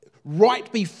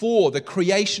right before the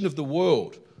creation of the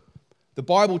world, the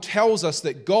Bible tells us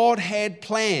that God had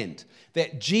planned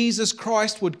that Jesus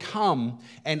Christ would come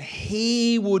and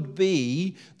He would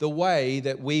be the way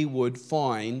that we would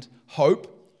find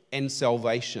hope and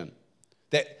salvation.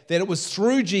 That it was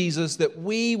through Jesus that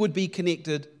we would be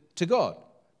connected to God.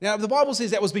 Now, the Bible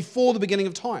says that was before the beginning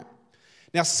of time.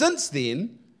 Now, since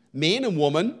then, men and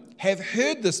women have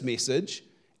heard this message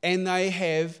and they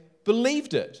have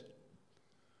believed it.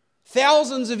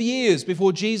 Thousands of years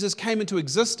before Jesus came into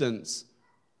existence,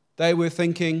 they were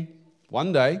thinking,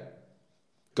 one day,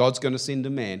 God's going to send a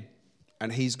man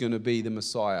and He's going to be the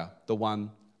Messiah, the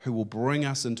one who will bring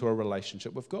us into a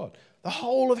relationship with God. The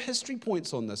whole of history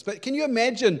points on this. But can you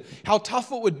imagine how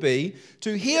tough it would be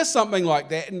to hear something like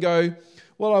that and go,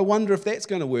 well, I wonder if that's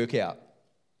going to work out.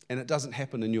 And it doesn't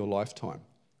happen in your lifetime.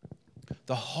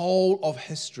 The whole of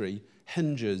history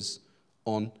hinges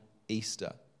on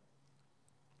Easter.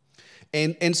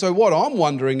 And so what I'm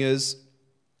wondering is,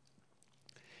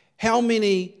 how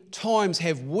many times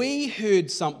have we heard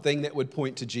something that would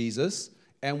point to Jesus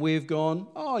and we've gone,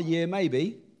 oh yeah,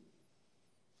 maybe,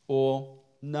 or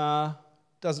nah,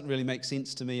 doesn't really make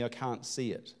sense to me, I can't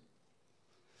see it.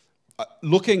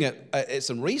 Looking at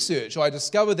some research, I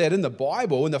discovered that in the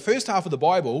Bible, in the first half of the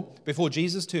Bible, before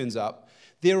Jesus turns up,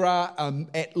 there are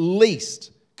at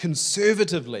least,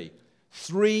 conservatively,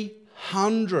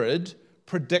 300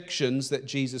 predictions that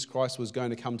Jesus Christ was going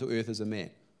to come to earth as a man.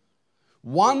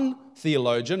 One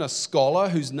theologian, a scholar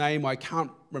whose name I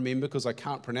can't remember because I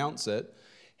can't pronounce it,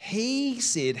 he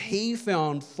said he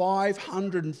found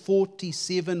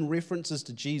 547 references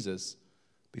to Jesus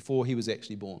before He was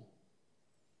actually born.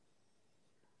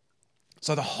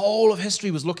 So the whole of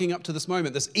history was looking up to this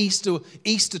moment, this Easter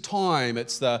time.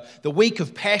 It's the week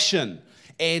of Passion.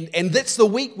 And that's the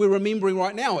week we're remembering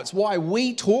right now. It's why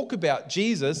we talk about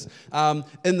Jesus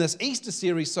in this Easter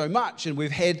series so much. And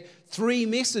we've had 3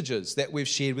 messages that we've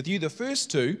shared with you. The first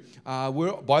 2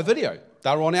 were by video.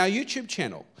 They're on our YouTube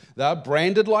channel. They're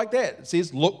branded like that. It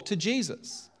says, Look to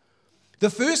Jesus.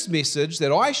 The first message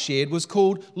that I shared was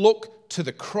called Look to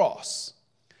the Cross.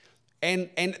 And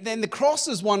then the cross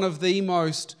is one of the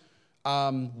most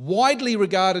widely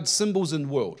regarded symbols in the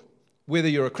world. Whether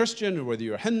you're a Christian or whether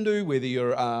you're a Hindu, whether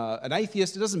you're an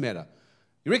atheist, it doesn't matter.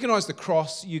 You recognize the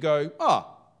cross, you go,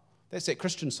 that's that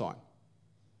Christian sign.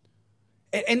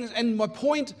 And my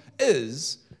point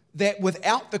is that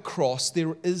without the cross,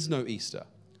 there is no Easter.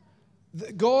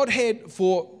 God had,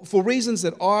 for reasons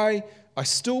that I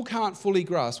still can't fully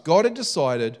grasp, God had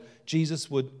decided Jesus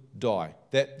would die.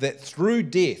 That through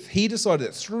death, He decided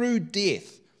that through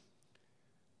death,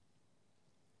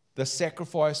 the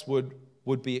sacrifice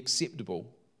would be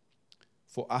acceptable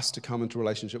for us to come into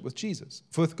relationship with Jesus,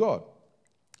 with God.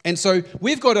 And so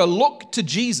we've got to look to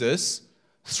Jesus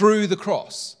through the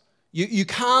cross. You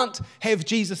can't have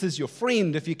Jesus as your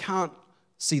friend if you can't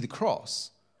see the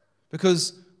cross,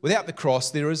 because without the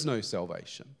cross there is no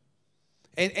salvation.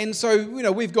 And so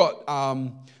we've got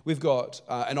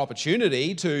an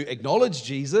opportunity to acknowledge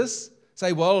Jesus.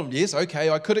 Say, well, yes, okay,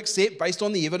 I could accept based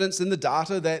on the evidence and the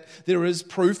data that there is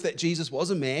proof that Jesus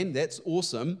was a man. That's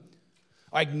awesome.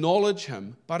 I acknowledge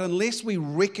Him. But unless we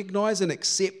recognize and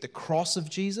accept the cross of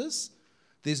Jesus,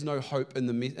 there's no hope in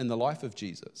the life of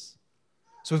Jesus.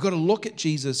 So we've got to look at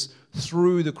Jesus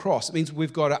through the cross. It means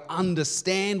we've got to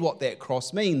understand what that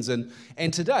cross means. And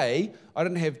today, I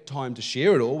didn't have time to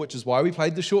share it all, which is why we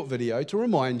played the short video to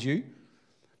remind you.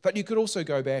 But you could also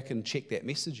go back and check that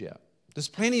message out. There's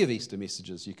plenty of Easter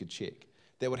messages you could check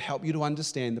that would help you to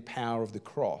understand the power of the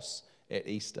cross at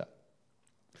Easter.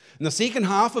 In the second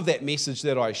half of that message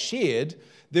that I shared,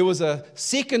 there was a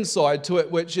second side to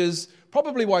it, which is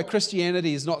probably why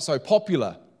Christianity is not so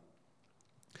popular.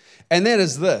 And that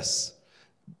is this.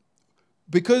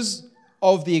 Because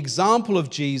of the example of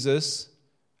Jesus,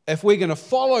 if we're going to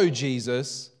follow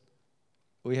Jesus,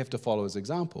 we have to follow His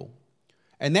example.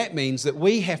 And that means that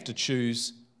we have to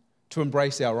choose to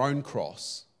embrace our own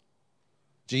cross.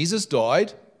 Jesus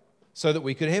died so that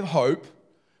we could have hope,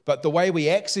 but the way we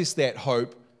access that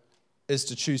hope is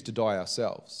to choose to die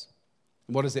ourselves.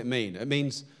 And what does that mean? It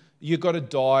means you've got to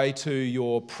die to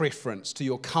your preference, to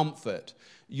your comfort.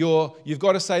 You've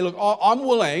got to say, look, I'm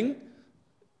willing,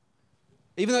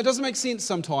 even though it doesn't make sense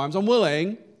sometimes, I'm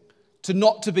willing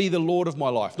not to be the Lord of my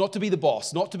life, not to be the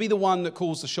boss, not to be the one that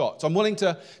calls the shots. I'm willing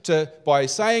to by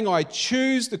saying I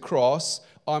choose the cross,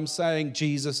 I'm saying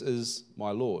Jesus is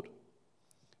my Lord.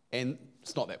 And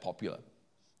it's not that popular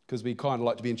because we kind of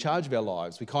like to be in charge of our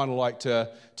lives. We kind of like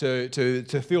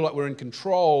to feel like we're in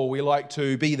control. We like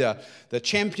to be the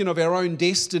champion of our own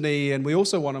destiny, and we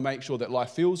also want to make sure that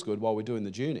life feels good while we're doing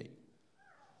the journey.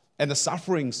 And the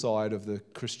suffering side of the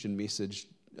Christian message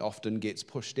often gets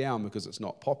pushed down because it's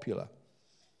not popular.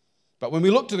 But when we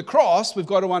look to the cross, we've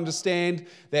got to understand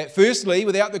that firstly,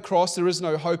 without the cross, there is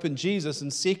no hope in Jesus.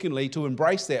 And secondly, to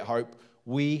embrace that hope,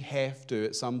 we have to,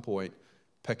 at some point,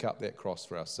 pick up that cross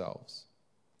for ourselves.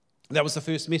 That was the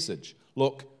first message.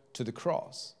 Look to the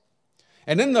cross.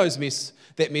 And in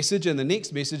that message and the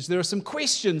next message, there are some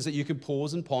questions that you can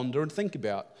pause and ponder and think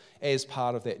about as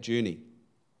part of that journey.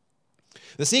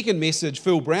 The second message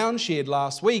Phil Brown shared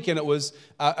last week, and it was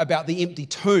about the empty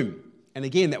tomb. And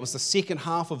again, that was the second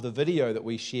half of the video that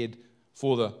we shared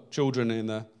for the children and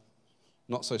the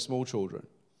not so small children.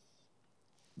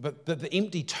 But the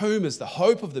empty tomb is the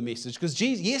hope of the message, because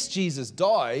yes, Jesus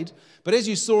died, but as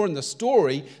you saw in the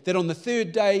story, that on the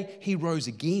third day, he rose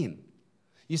again.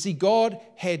 You see, God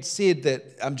had said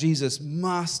that Jesus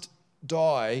must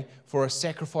die for a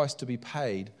sacrifice to be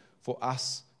paid for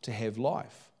us to have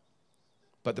life.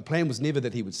 But the plan was never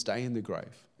that he would stay in the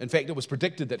grave. In fact, it was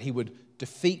predicted that he would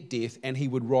defeat death and he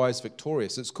would rise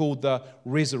victorious. It's called the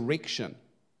resurrection.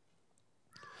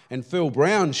 And Phil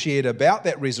Brown shared about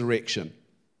that resurrection.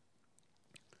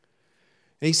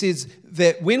 And he says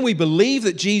that when we believe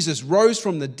that Jesus rose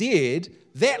from the dead,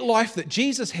 that life that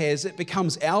Jesus has, it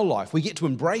becomes our life. We get to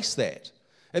embrace that.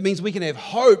 It means we can have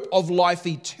hope of life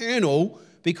eternal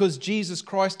because Jesus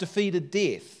Christ defeated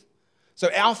death.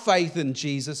 So our faith in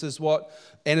Jesus is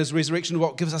and his resurrection is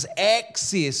what gives us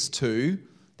access to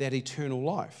that eternal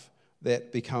life.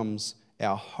 That becomes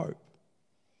our hope.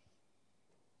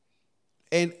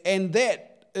 And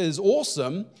that is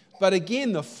awesome. But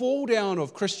again, the fall down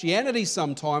of Christianity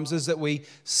sometimes is that we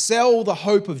sell the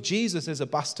hope of Jesus as a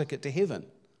bus ticket to heaven.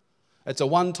 It's a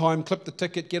one-time, click the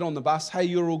ticket, get on the bus, hey,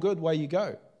 you're all good, away you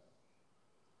go.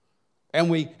 And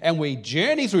we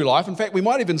journey through life. In fact, we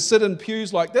might even sit in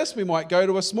pews like this. We might go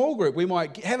to a small group. We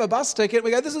might have a bus ticket.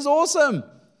 We go, this is awesome.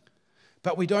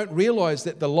 But we don't realize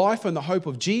that the life and the hope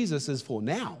of Jesus is for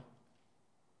now.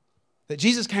 That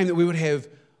Jesus came that we would have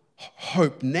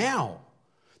hope now.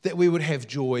 That we would have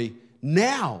joy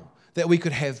now, that we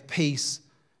could have peace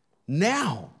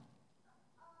now.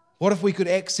 What if we could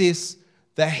access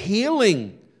the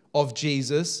healing of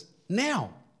Jesus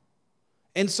now?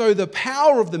 And so the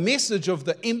power of the message of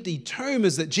the empty tomb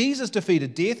is that Jesus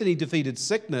defeated death and he defeated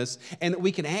sickness, and that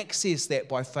we can access that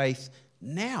by faith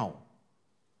now.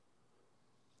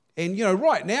 And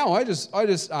right now,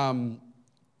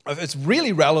 it's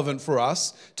really relevant for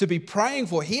us to be praying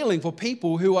for healing for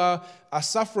people who are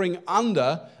suffering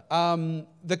under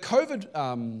the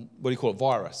COVID,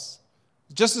 virus.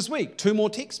 Just this week, 2 more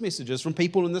text messages from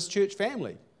people in this church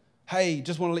family. Hey,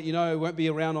 just want to let you know, we won't be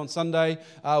around on Sunday.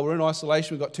 We're in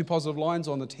isolation. We've got 2 positive lines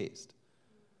on the test.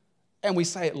 And we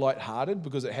say it lighthearted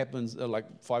because it happens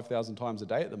like 5,000 times a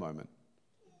day at the moment.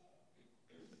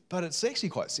 But it's actually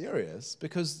quite serious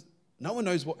because no one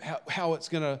knows how it's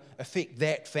going to affect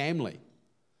that family.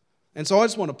 And so I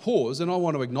just want to pause and I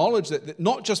want to acknowledge that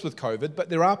not just with COVID, but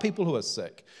there are people who are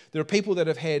sick. There are people that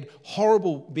have had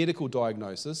horrible medical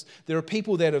diagnosis. There are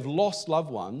people that have lost loved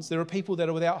ones. There are people that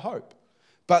are without hope.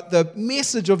 But the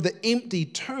message of the empty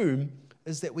tomb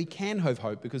is that we can have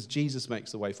hope because Jesus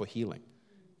makes the way for healing.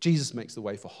 Jesus makes the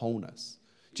way for wholeness.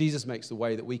 Jesus makes the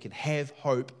way that we can have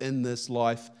hope in this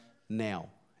life now.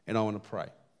 And I want to pray.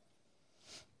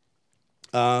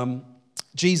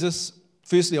 Jesus,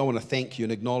 firstly, I want to thank you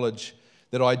and acknowledge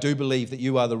that I do believe that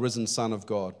you are the risen Son of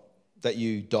God, that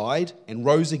you died and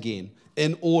rose again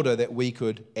in order that we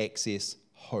could access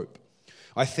hope.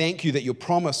 I thank you that your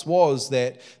promise was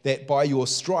that by your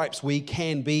stripes we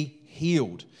can be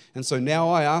healed. And so now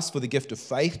I ask for the gift of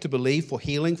faith to believe for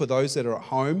healing for those that are at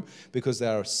home because they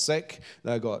are sick,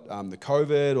 they've got the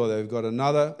COVID, or they've got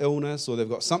another illness, or they've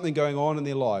got something going on in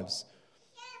their lives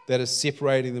that is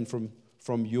separating them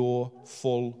from your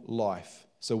full life.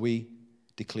 So we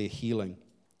declare healing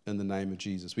in the name of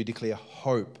Jesus. We declare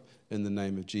hope in the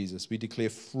name of Jesus. We declare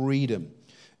freedom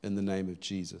in the name of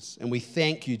Jesus. And we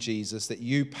thank you, Jesus, that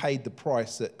you paid the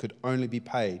price that could only be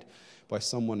paid by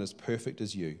someone as perfect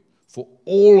as you for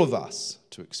all of us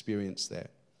to experience that.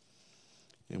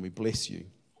 And we bless you.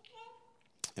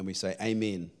 And we say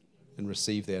amen and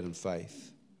receive that in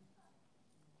faith.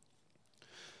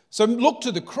 So look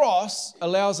to the cross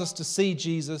allows us to see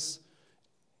Jesus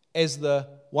as the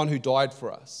one who died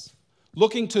for us.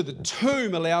 Looking to the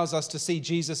tomb allows us to see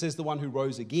Jesus as the one who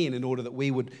rose again in order that we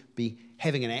would be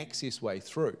having an access way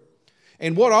through.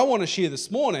 And what I want to share this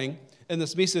morning in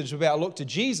this message about look to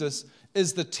Jesus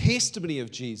is the testimony of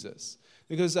Jesus.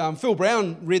 Because Phil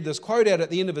Brown read this quote out at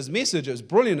the end of his message. It was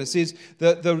brilliant. It says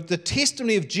that the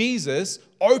testimony of Jesus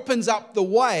opens up the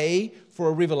way for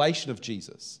a revelation of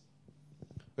Jesus.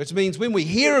 Which means when we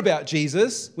hear about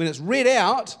Jesus, when it's read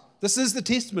out, this is the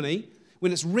testimony,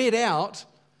 when it's read out,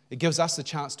 it gives us a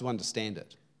chance to understand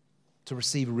it, to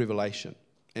receive a revelation.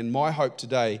 And my hope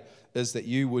today is that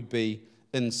you would be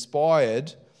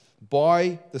inspired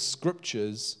by the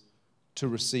Scriptures to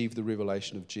receive the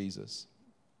revelation of Jesus.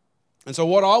 And so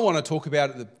what I want to talk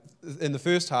about in the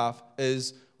first half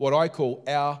is what I call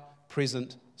our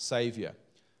present Savior.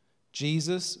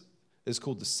 Jesus is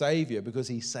called the Savior because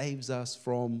he saves us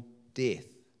from death.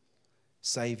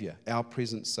 Savior, our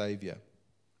present Savior.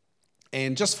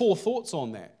 And just 4 thoughts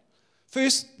on that.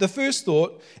 The first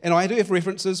thought, and I do have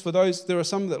references for those, there are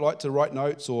some that like to write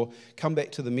notes or come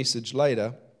back to the message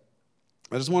later.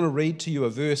 I just want to read to you a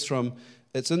verse from,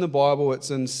 it's in the Bible, it's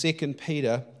in 2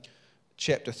 Peter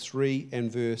chapter 3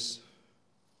 and verse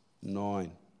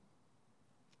 9.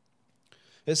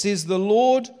 It says, the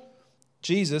Lord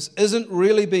Jesus isn't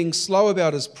really being slow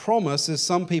about his promise as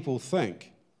some people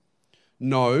think.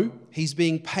 No, he's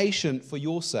being patient for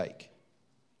your sake.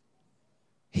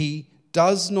 He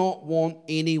does not want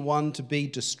anyone to be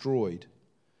destroyed,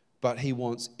 but he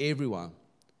wants everyone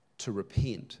to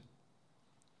repent.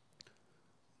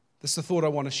 This is the thought I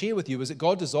want to share with you, is that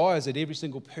God desires that every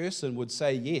single person would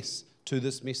say yes to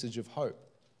this message of hope.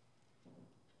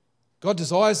 God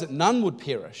desires that none would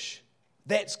perish.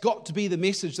 That's got to be the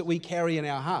message that we carry in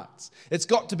our hearts. It's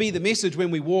got to be the message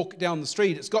when we walk down the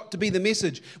street. It's got to be the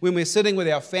message when we're sitting with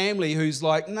our family who's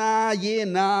like,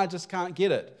 just can't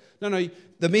get it. No,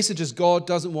 the message is God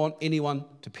doesn't want anyone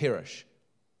to perish.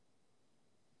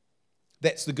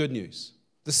 That's the good news.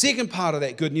 The second part of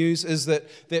that good news is that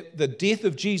the death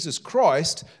of Jesus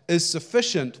Christ is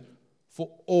sufficient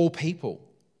for all people.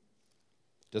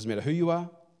 Doesn't matter who you are,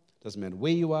 doesn't matter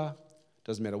where you are,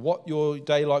 doesn't matter what your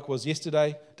day like was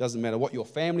yesterday, doesn't matter what your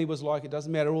family was like, it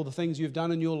doesn't matter all the things you've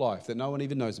done in your life that no one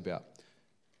even knows about.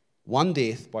 One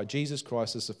death by Jesus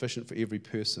Christ is sufficient for every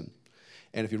person.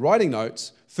 And if you're writing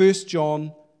notes, 1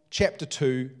 John chapter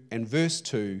 2 and verse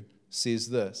 2 says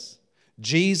this: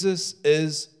 Jesus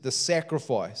is the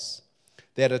sacrifice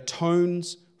that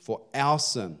atones for our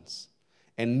sins,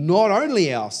 and not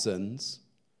only our sins,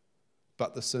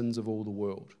 but the sins of all the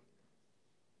world.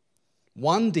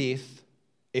 One death,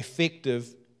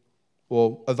 effective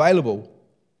or available,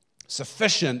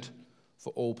 sufficient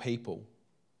for all people.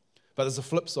 But there's a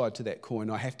flip side to that coin,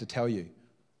 I have to tell you.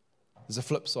 There's a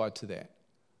flip side to that.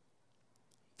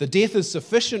 The death is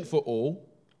sufficient for all,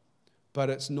 but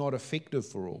it's not effective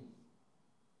for all.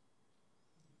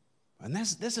 And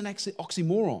that's an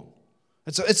oxymoron.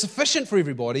 It's sufficient for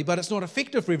everybody, but it's not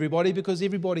effective for everybody because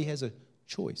everybody has a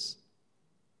choice.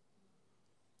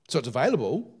 So it's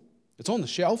available, it's on the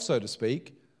shelf, so to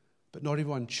speak, but not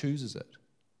everyone chooses it.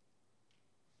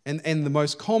 And the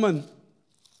most commonly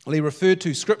referred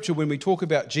to scripture when we talk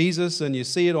about Jesus, and you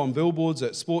see it on billboards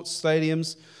at sports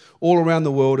stadiums all around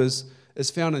the world, is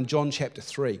found in John chapter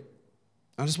 3.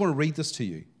 I just want to read this to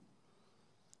you.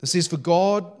 It says, "For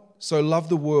God so loved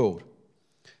the world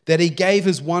that he gave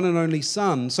his one and only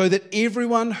Son, so that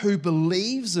everyone who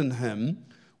believes in him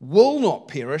will not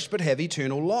perish but have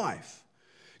eternal life.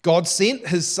 God sent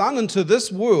his Son into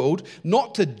this world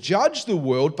not to judge the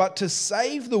world, but to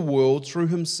save the world through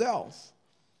himself.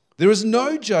 There is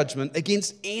no judgment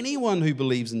against anyone who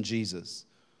believes in Jesus,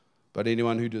 but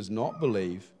anyone who does not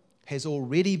believe has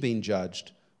already been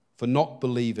judged for not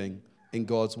believing in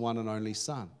God's one and only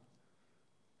Son."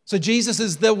 So Jesus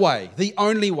is the way, the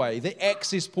only way, the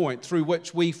access point through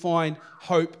which we find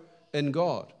hope in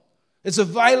God. It's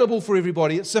available for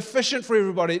everybody. It's sufficient for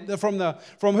everybody,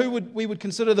 from who we would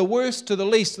consider the worst to the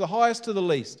least, the highest to the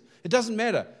least. It doesn't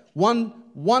matter.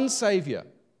 One Savior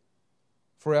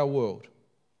for our world.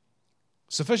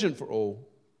 Sufficient for all,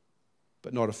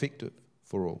 but not effective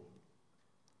for all,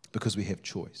 because we have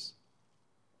choice.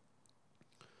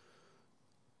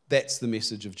 That's the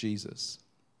message of Jesus.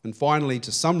 And finally,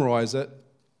 to summarize it,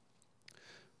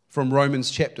 from Romans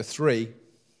chapter 3,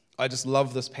 I just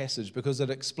love this passage because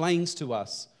it explains to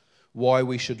us why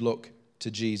we should look to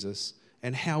Jesus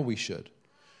and how we should.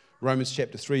 Romans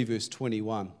chapter 3, verse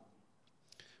 21.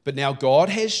 "But now God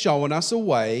has shown us a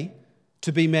way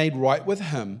to be made right with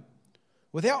him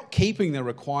without keeping the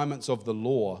requirements of the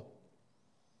law,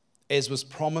 as was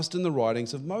promised in the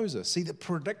writings of Moses." See, the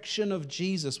prediction of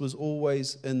Jesus was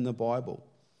always in the Bible.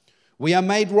 "We are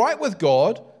made right with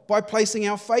God by placing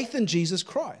our faith in Jesus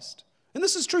Christ." And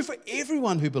this is true for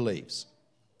everyone who believes,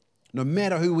 no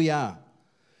matter who we are.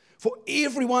 "For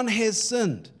everyone has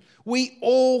sinned. We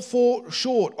all fall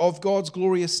short of God's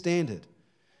glorious standard.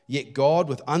 Yet God,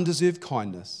 with undeserved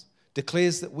kindness,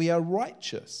 declares that we are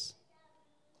righteous."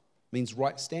 Means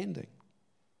right standing.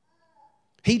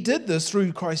 He did this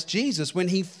through Christ Jesus when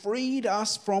he freed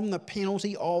us from the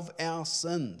penalty of our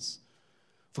sins.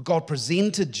 For God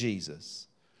presented Jesus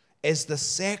as the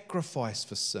sacrifice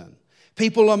for sin.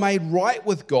 People are made right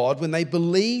with God when they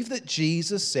believe that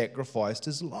Jesus sacrificed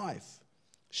his life,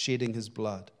 shedding his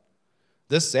blood.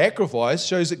 This sacrifice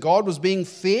shows that God was being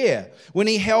fair when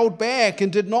he held back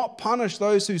and did not punish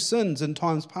those who sinned in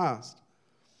times past,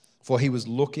 for he was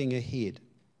looking ahead,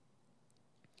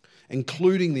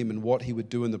 including them in what he would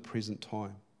do in the present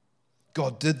time.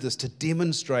 God did this to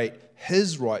demonstrate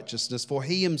his righteousness, for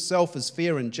he himself is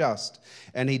fair and just,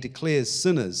 and he declares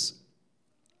sinners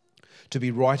to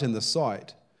be right in his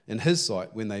sight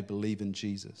when they believe in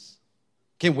Jesus.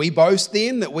 Can we boast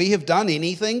then that we have done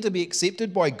anything to be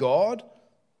accepted by God?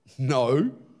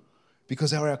 No,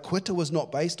 because our acquittal was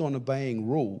not based on obeying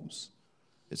rules.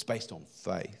 It's based on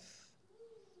faith.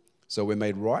 So we're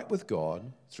made right with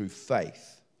God through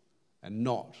faith and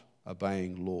not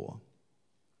obeying law.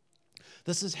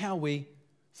 This is how we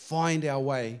find our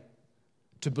way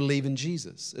to believe in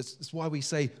Jesus. It's why we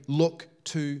say, look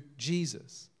to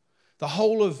Jesus. The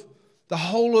whole of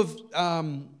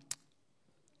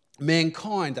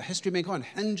mankind, the history of mankind,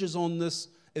 hinges on this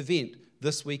event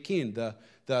this weekend, the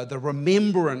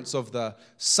remembrance of the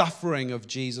suffering of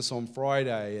Jesus on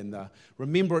Friday and the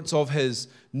remembrance of his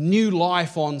new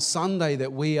life on Sunday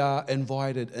that we are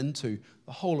invited into.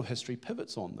 The whole of history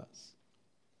pivots on this.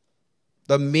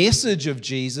 The message of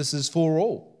Jesus is for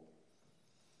all.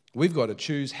 We've got to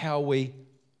choose how we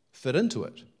fit into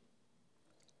it.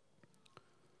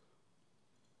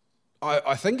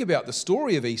 I think about the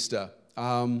story of Easter.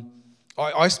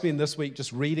 I spend this week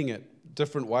just reading it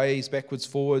different ways, backwards,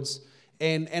 forwards,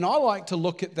 and I like to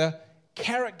look at the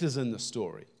characters in the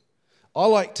story. I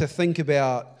like to think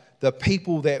about the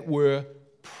people that were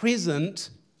present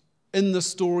in the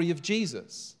story of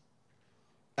Jesus.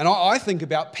 And I think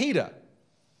about Peter.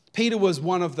 Peter was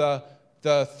one of the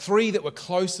three that were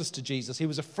closest to Jesus. He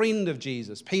was a friend of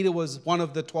Jesus. Peter was one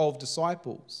of the 12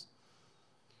 disciples.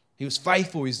 He was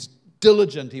faithful, he was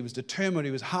diligent, he was determined,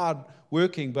 he was hard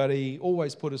working, but he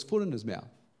always put his foot in his mouth.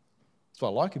 That's what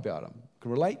I like about him. I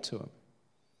can relate to him.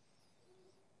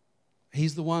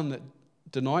 He's the one that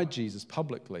denied Jesus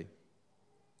publicly.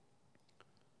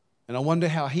 And I wonder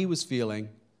how he was feeling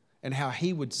and how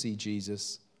he would see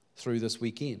Jesus through this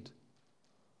weekend.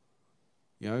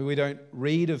 You know, we don't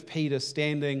read of Peter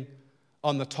standing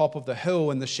on the top of the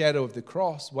hill in the shadow of the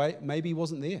cross. Wait, maybe he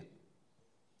wasn't there.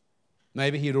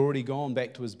 Maybe he had already gone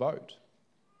back to his boat.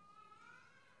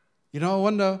 You know, I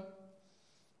wonder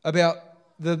about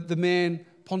the man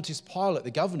Pontius Pilate,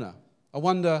 the governor. I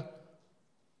wonder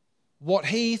what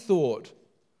he thought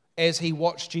as he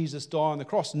watched Jesus die on the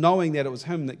cross, knowing that it was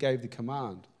him that gave the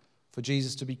command for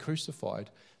Jesus to be crucified,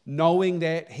 knowing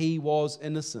that he was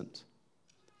innocent,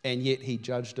 and yet he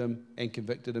judged him and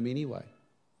convicted him anyway.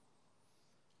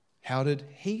 How did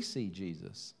he see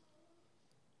Jesus?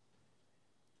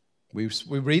 We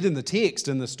read in the text,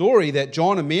 in the story, that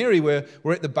John and Mary were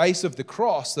at the base of the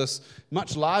cross, this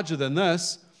much larger than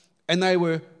this, and they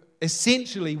were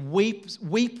essentially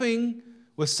weeping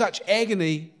with such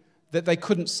agony that they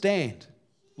couldn't stand,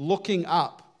 looking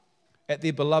up at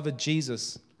their beloved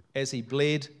Jesus as he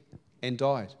bled and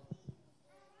died.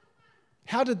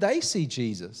 How did they see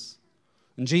Jesus?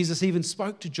 And Jesus even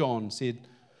spoke to John and said,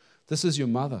 "This is your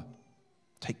mother.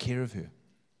 Take care of her."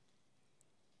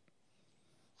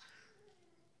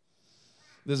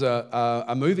 There's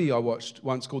a movie I watched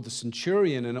once called The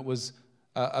Centurion, and it was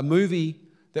a movie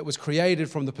that was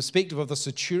created from the perspective of the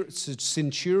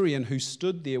centurion who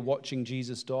stood there watching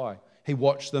Jesus die. He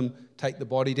watched them take the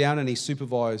body down, and he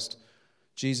supervised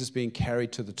Jesus being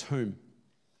carried to the tomb.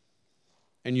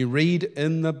 And you read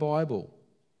in the Bible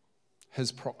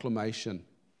his proclamation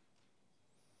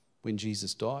when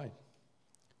Jesus died.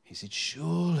 He said,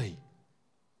 "Surely,"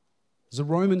 as a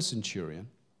Roman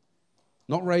centurion,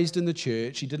 not raised in the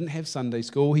church, he didn't have Sunday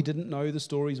school, he didn't know the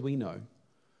stories we know.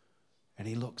 And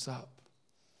he looks up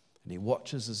and he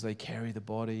watches as they carry the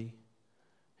body.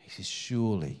 He says,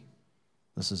 "Surely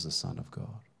this is the Son of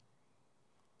God."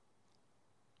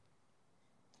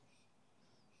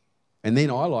 And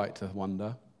then I like to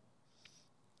wonder,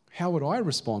 how would I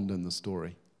respond in the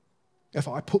story if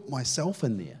I put myself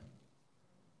in there?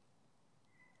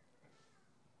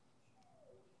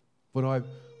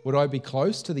 Would I be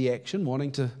close to the action,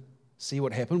 wanting to see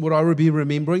what happened? Would I be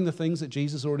remembering the things that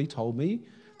Jesus already told me?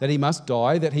 That he must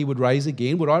die, that he would rise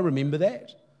again? Would I remember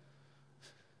that?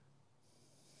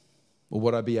 Or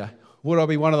would I be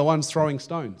one of the ones throwing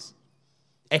stones?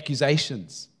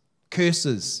 Accusations,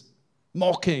 curses,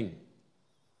 mocking,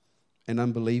 and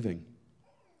unbelieving?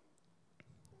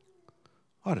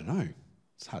 I don't know.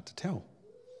 It's hard to tell.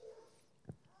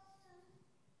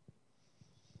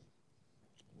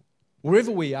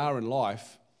 Wherever we are in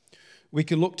life, we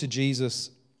can look to Jesus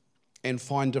and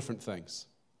find different things.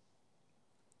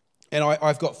 And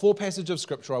I've got 4 passages of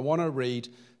Scripture I want to read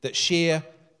that share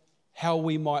how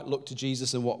we might look to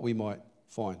Jesus and what we might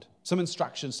find. Some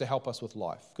instructions to help us with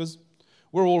life, because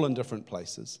we're all in different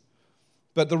places.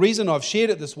 But the reason I've shared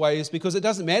it this way is because it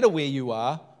doesn't matter where you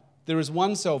are. There is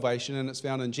one salvation, and it's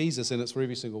found in Jesus, and it's for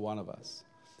every single one of us.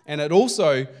 And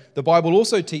the Bible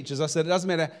also teaches us that it doesn't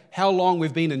matter how long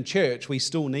we've been in church, we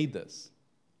still need this.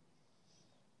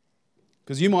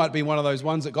 Because you might be one of those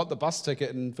ones that got the bus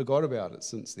ticket and forgot about it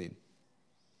since then.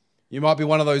 You might be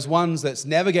one of those ones that's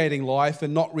navigating life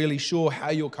and not really sure how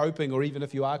you're coping, or even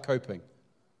if you are coping.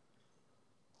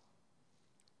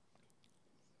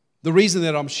 The reason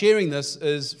that I'm sharing this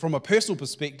is from a personal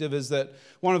perspective is that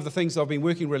one of the things I've been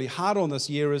working really hard on this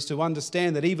year is to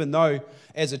understand that even though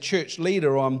as a church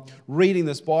leader I'm reading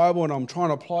this Bible and I'm trying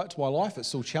to apply it to my life, it's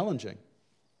still challenging.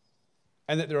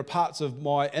 And that there are parts of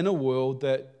my inner world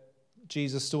that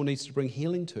Jesus still needs to bring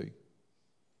healing to.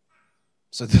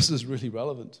 So this is really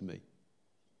relevant to me.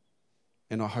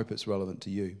 And I hope it's relevant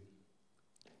to you.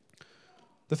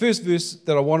 The first verse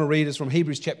that I want to read is from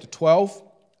Hebrews chapter 12.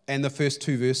 And the first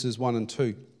 2 verses, 1 and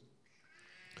 2.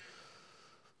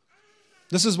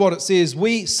 This is what it says.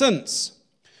 Since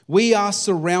we are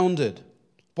surrounded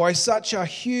by such a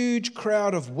huge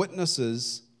crowd of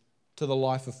witnesses to the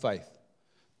life of faith.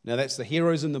 Now that's the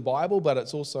heroes in the Bible, but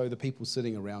it's also the people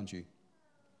sitting around you.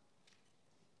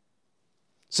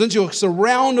 Since you're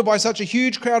surrounded by such a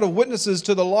huge crowd of witnesses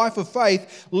to the life of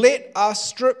faith, let us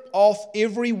strip off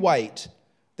every weight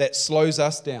that slows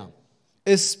us down,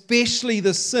 especially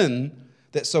the sin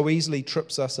that so easily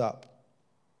trips us up.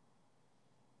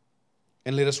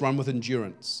 And let us run with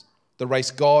endurance the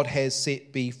race God has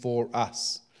set before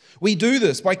us. We do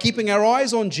this by keeping our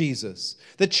eyes on Jesus,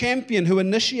 the champion who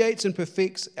initiates and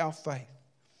perfects our faith.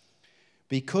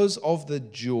 Because of the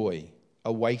joy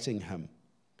awaiting him,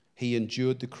 he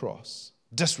endured the cross,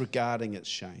 disregarding its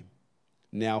shame.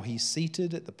 Now he's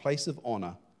seated at the place of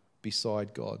honor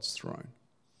beside God's throne.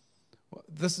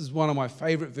 This is one of my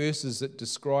favorite verses that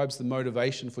describes the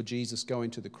motivation for Jesus going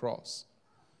to the cross.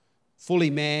 Fully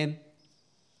man,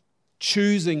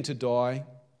 choosing to die,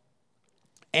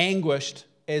 anguished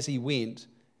as he went,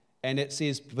 and it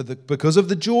says because of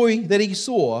the joy that he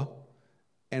saw,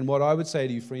 and what I would say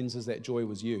to you, friends, is that joy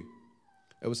was you.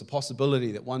 It was a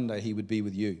possibility that one day he would be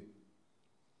with you.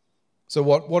 So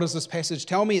what does this passage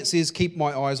tell me? It says, keep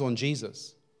my eyes on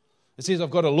Jesus. It says I've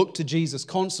got to look to Jesus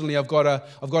constantly. I've got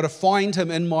to find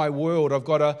him in my world. I've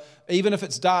got to, even if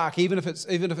it's dark, even if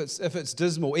it's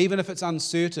dismal, even if it's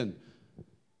uncertain,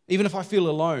 even if I feel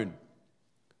alone,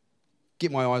 get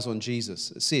my eyes on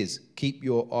Jesus. It says, keep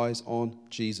your eyes on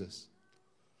Jesus.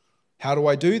 How do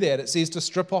I do that? It says to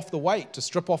strip off the weight, to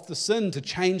strip off the sin, to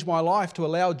change my life, to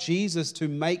allow Jesus to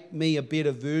make me a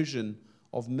better version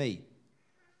of me.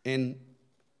 And,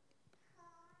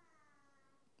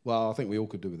 well, I think we all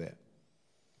could do that.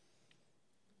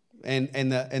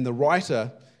 And the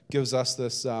writer gives us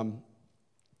this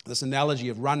analogy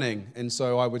of running, and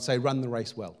so I would say run the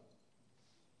race well,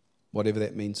 whatever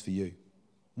that means for you.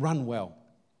 Run well.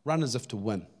 Run as if to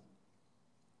win.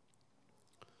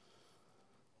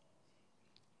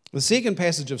 The second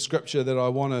passage of Scripture that I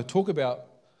want to talk about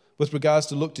with regards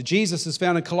to look to Jesus is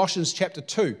found in Colossians chapter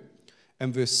 2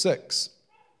 and verse 6.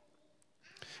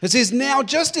 It says, now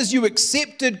just as you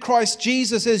accepted Christ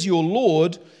Jesus as your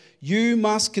Lord, you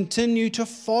must continue to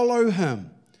follow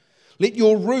him. Let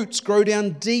your roots grow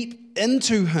down deep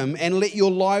into him and let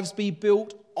your lives be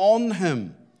built on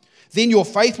him. Then your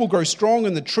faith will grow strong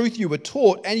in the truth you were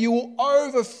taught and you will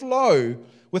overflow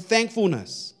with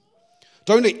thankfulness.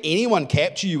 Don't let anyone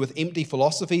capture you with empty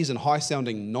philosophies and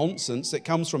high-sounding nonsense that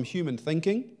comes from human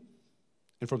thinking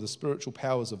and from the spiritual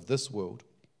powers of this world.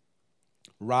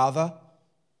 Rather,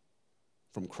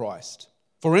 from Christ.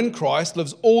 For in Christ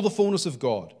lives all the fullness of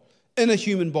God in a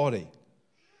human body.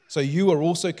 So you are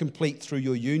also complete through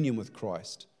your union with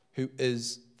Christ, who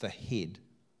is the head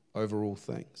over all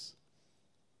things.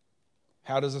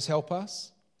 How does this help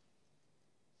us?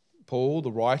 Paul,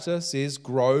 the writer, says,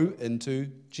 grow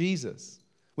into Jesus.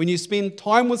 When you spend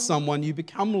time with someone, you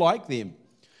become like them.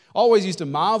 I always used to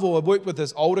marvel. I worked with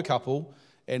this older couple,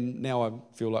 and now I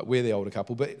feel like we're the older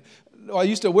couple, but I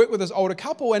used to work with this older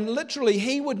couple, and literally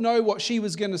he would know what she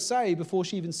was going to say before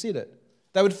she even said it.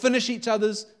 They would finish each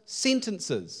other's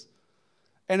sentences.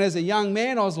 And as a young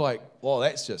man, I was like, well,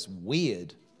 that's just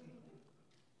weird.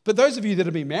 But those of you that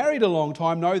have been married a long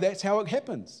time know that's how it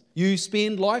happens. You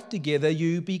spend life together,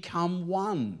 you become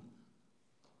one.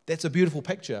 That's a beautiful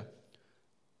picture,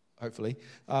 hopefully.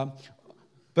 But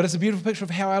it's a beautiful picture of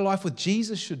how our life with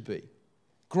Jesus should be.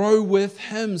 Grow with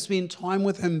Him, spend time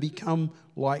with Him, become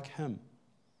like Him.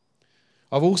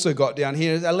 I've also got down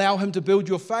here, allow Him to build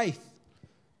your faith.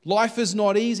 Life is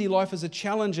not easy, life is a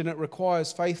challenge, and it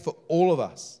requires faith for all of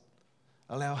us.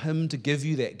 Allow Him to give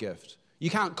you that gift. You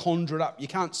can't conjure it up. You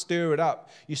can't stir it up.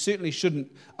 You certainly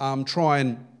shouldn't try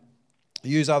and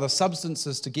use other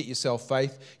substances to get yourself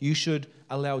faith. You should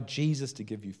allow Jesus to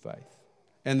give you faith.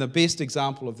 And the best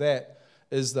example of that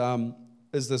is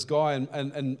this guy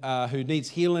who needs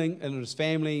healing in his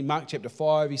family. Mark chapter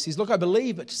 5, he says, look, I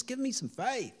believe, but just give me some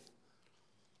faith.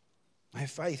 I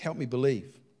have faith. Help me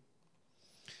believe.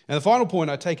 And the final point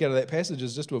I take out of that passage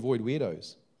is just to avoid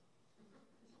weirdos.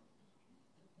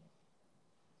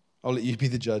 I'll let you be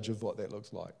the judge of what that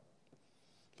looks like.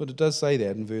 But it does say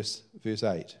that in verse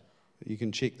 8. You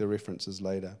can check the references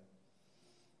later.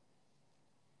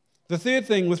 The third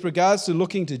thing with regards to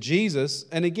looking to Jesus,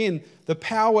 and again, the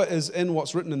power is in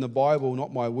what's written in the Bible,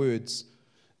 not my words,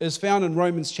 is found in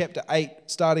Romans chapter 8,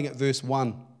 starting at verse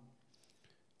 1.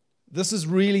 This is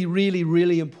really, really,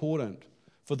 really important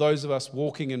for those of us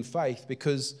walking in faith,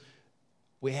 because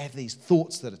we have these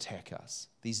thoughts that attack us,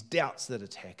 these doubts that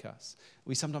attack us.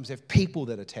 We sometimes have people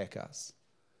that attack us.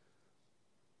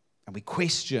 And we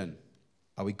question,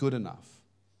 are we good enough?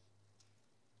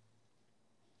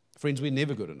 Friends, we're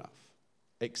never good enough,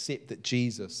 except that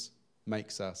Jesus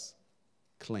makes us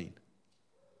clean.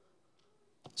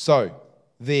 So,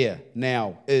 there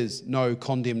now is no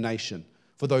condemnation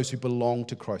for those who belong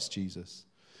to Christ Jesus.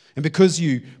 And because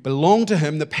you belong to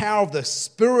Him, the power of the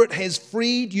Spirit has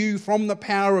freed you from the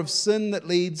power of sin that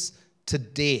leads to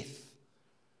death.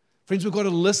 Friends, we've got to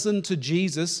listen to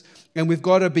Jesus, and we've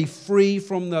got to be free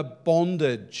from the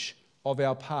bondage of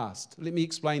our past. Let me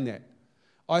explain that.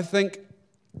 I think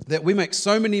that we make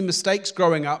so many mistakes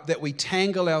growing up that we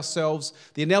tangle ourselves.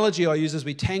 The analogy I use is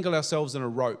we tangle ourselves in a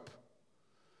rope.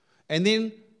 And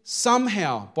then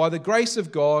somehow, by the grace of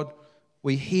God,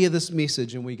 we hear this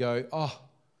message and we go, oh,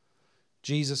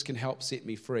 Jesus can help set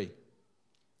me free.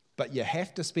 But you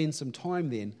have to spend some time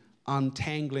then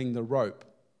untangling the rope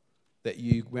that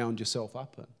you wound yourself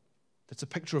up in. That's a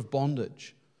picture of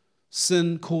bondage.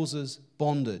 Sin causes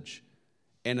bondage,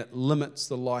 and it limits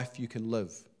the life you can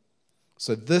live.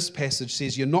 So this passage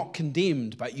says you're not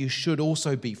condemned, but you should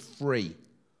also be free.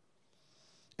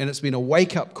 And it's been a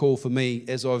wake-up call for me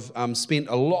as I've spent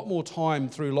a lot more time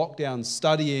through lockdown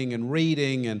studying and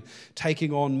reading and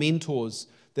taking on mentors,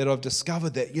 that I've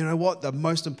discovered that, you know what, the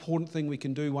most important thing we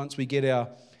can do once we get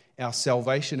our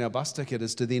salvation, our bus ticket,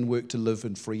 is to then work to live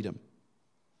in freedom.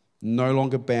 No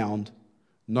longer bound,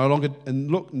 no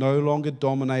longer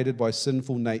dominated by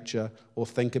sinful nature or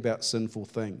think about sinful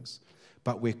things.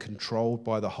 But we're controlled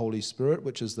by the Holy Spirit,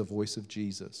 which is the voice of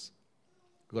Jesus.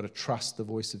 We've got to trust the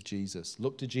voice of Jesus.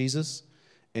 Look to Jesus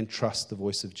and trust the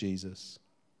voice of Jesus.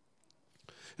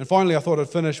 And finally, I thought I'd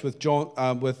finish with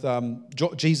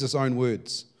Jesus' own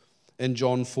words in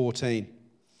John 14.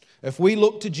 If we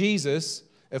look to Jesus,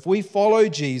 if we follow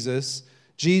Jesus,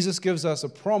 Jesus gives us a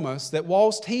promise that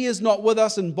whilst He is not with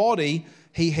us in body,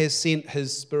 He has sent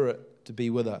His Spirit to be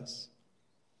with us.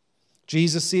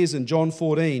 Jesus says in John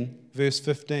 14, verse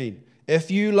 15,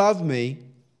 if you love me,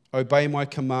 obey my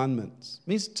commandments. It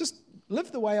means just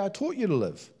live the way I taught you to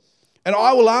live. And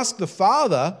I will ask the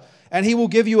Father, and He will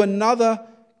give you another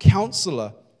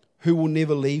Counselor who will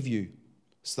never leave you.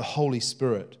 It's the Holy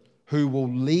Spirit who will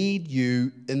lead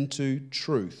you into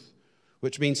truth,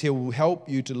 which means He will help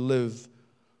you to live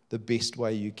the best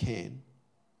way you can.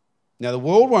 Now, the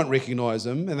world won't recognize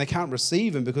Him, and they can't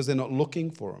receive Him because they're not looking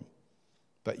for Him.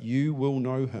 But you will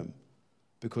know Him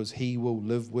because He will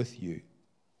live with you.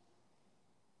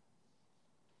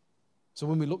 So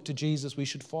when we look to Jesus, we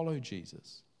should follow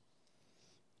Jesus.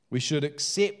 We should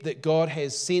accept that God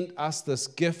has sent us this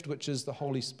gift, which is the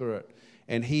Holy Spirit.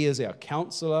 And He is our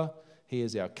counselor, He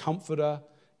is our comforter,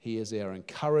 He is our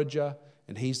encourager,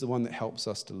 and He's the one that helps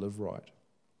us to live right.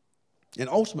 And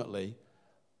ultimately,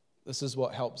 this is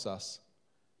what helps us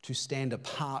to stand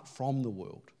apart from the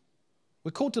world.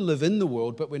 We're called to live in the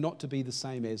world, but we're not to be the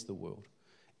same as the world.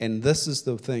 And this is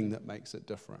the thing that makes it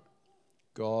different.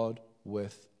 God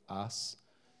with us,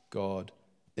 God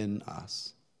in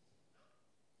us.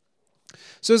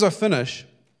 So as I finish,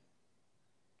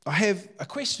 I have a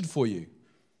question for you.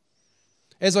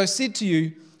 As I said to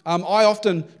you, I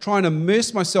often try and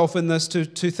immerse myself in this to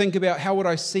think about how would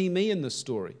I see me in this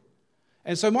story.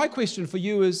 And so my question for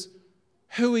you is,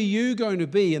 who are you going to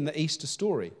be in the Easter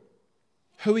story?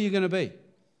 Who are you going to be?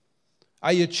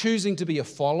 Are you choosing to be a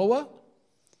follower?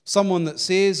 Someone that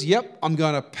says, yep, I'm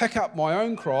going to pick up my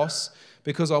own cross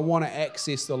because I want to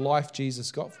access the life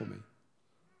Jesus got for me?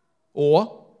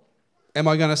 Or am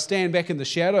I going to stand back in the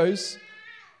shadows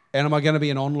and am I going to be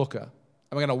an onlooker?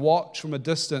 Am I going to watch from a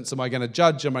distance? Am I going to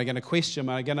judge? Am I going to question?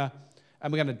 Am I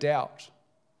going to doubt?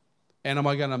 And am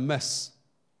I going to miss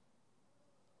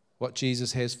what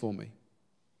Jesus has for me?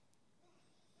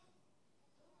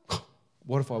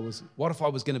 What if I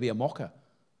was going to be a mocker?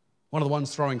 One of the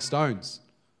ones throwing stones.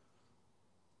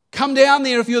 Come down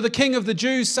there if you're the king of the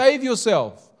Jews, save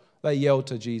yourself. They yelled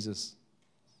to Jesus,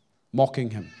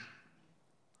 mocking him.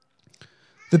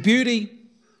 The beauty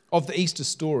of the Easter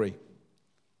story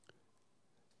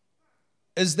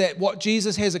is that what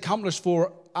Jesus has accomplished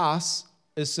for us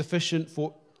is sufficient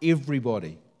for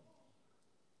everybody.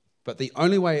 But the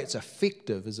only way it's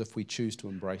effective is if we choose to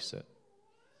embrace it.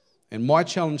 And my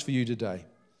challenge for you today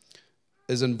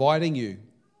is inviting you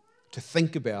to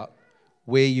think about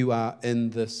where you are in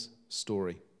this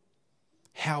story.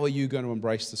 How are you going to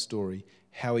embrace the story?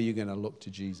 How are you going to look to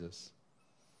Jesus?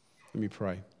 Let me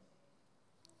pray.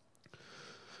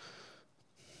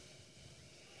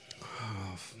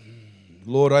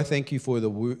 Lord, I thank you for the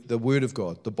Word of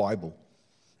God, the Bible.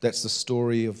 That's the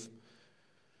story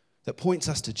that points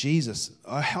us to Jesus.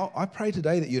 I pray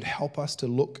today that you'd help us to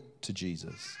look to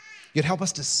Jesus. You'd help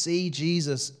us to see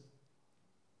Jesus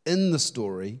in the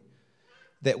story,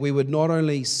 that we would not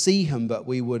only see him, but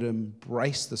we would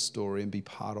embrace the story and be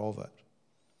part of it.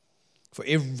 For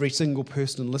every single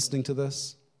person listening to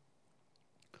this,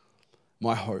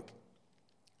 my hope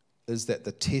is that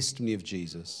the testimony of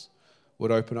Jesus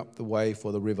would open up the way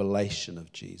for the revelation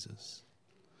of Jesus.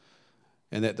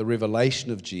 And that the revelation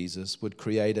of Jesus would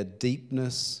create a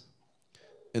deepness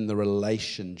in the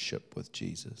relationship with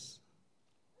Jesus.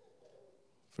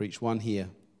 For each one here,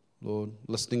 Lord,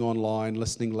 listening online,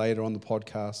 listening later on the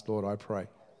podcast, Lord, I pray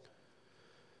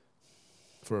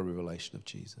for a revelation of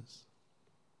Jesus.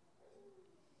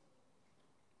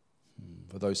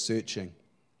 For those searching,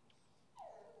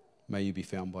 may you be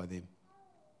found by them.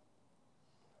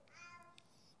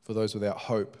 For those without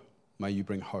hope, may you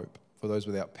bring hope. For those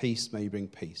without peace, may you bring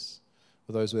peace.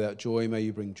 For those without joy, may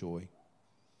you bring joy.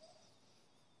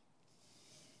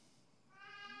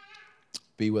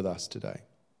 Be with us today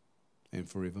and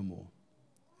forevermore.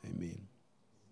 Amen.